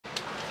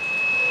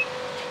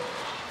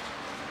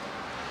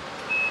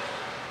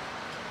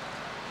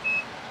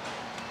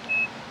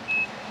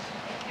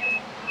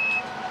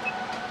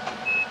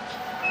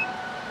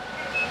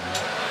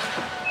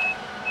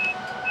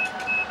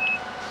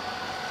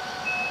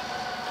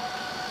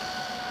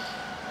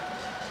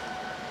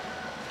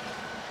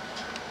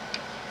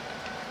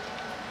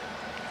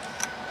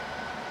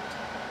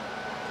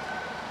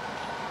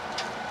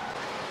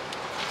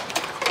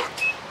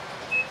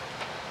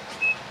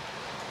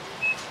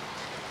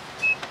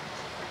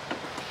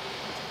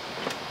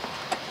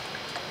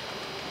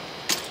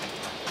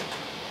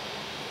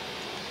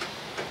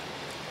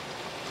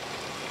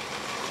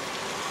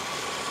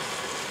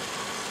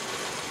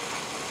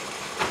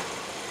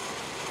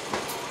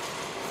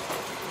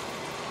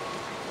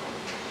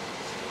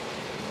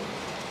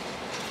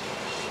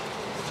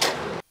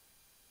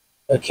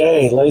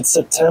Okay, late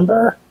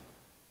September.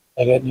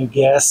 I got new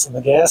gas in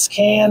the gas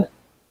can.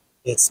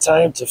 It's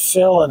time to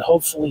fill and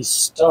hopefully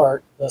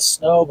start the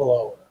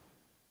snowblower.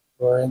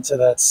 We're into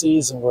that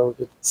season where we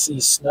could see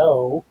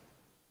snow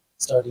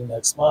starting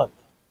next month.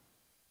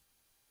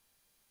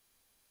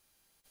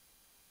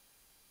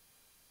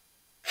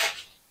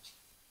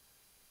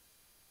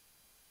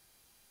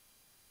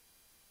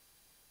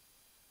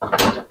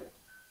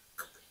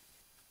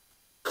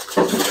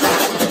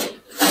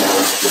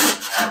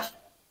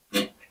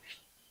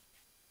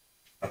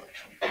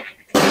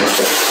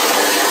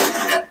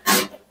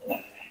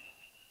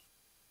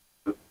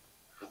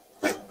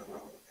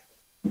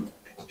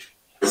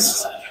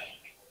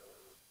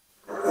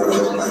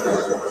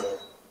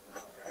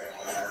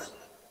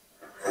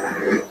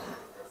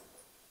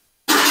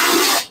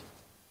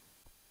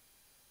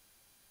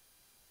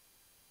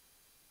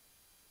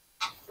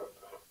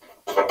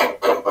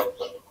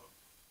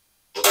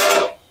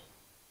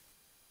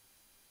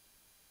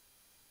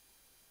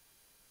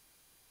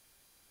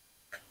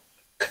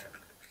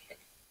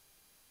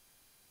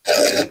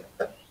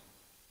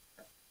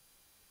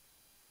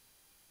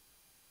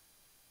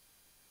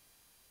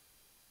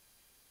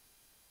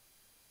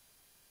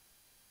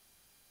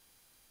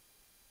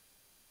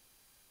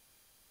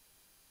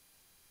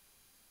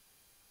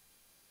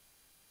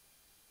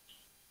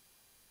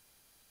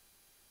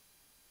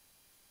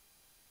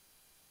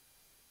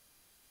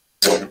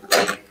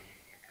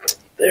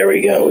 There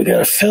we go. We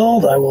got it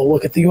filled. I will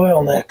look at the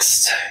oil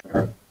next.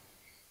 Oil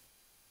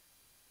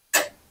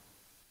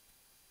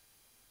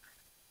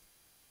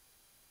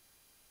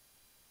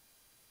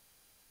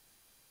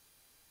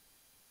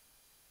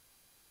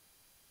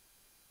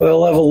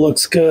level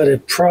looks good.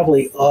 It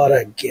probably ought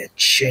to get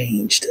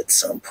changed at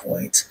some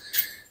point.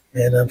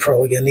 And I'm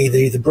probably going to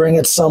either bring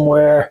it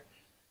somewhere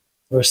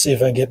or see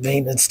if I can get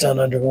maintenance done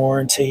under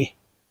warranty.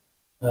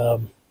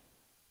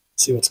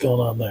 See what's going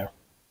on there.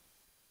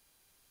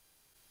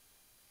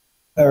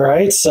 All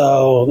right,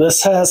 so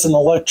this has an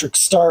electric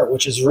start,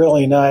 which is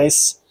really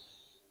nice.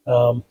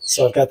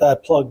 So I've got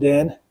that plugged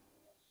in.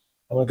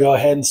 I'm going to go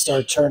ahead and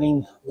start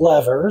turning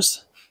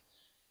levers.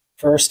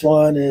 First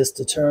one is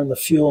to turn the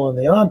fuel in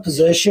the on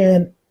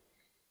position.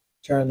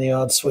 Turn the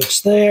on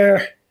switch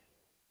there.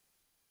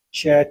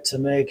 Check to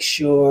make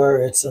sure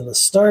it's in the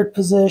start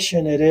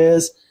position. It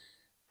is.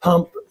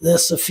 Pump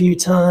this a few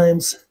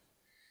times.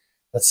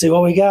 Let's see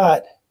what we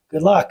got.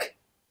 Good luck.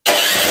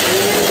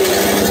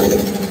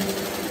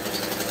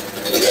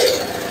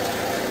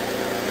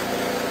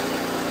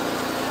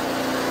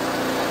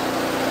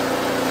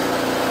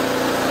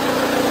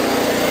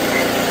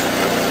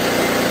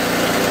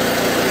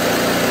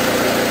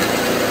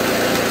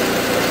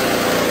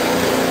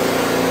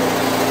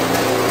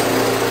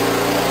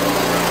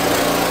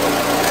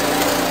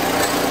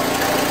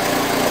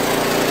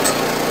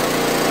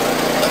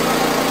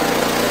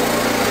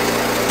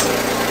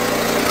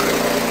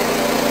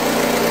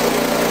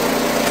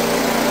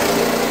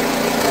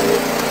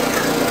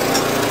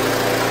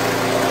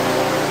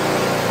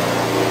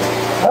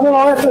 I'm going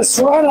to let this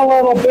run a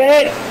little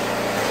bit,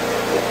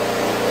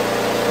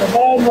 and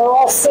then we're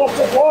all set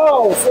to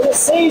go for the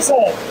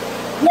season.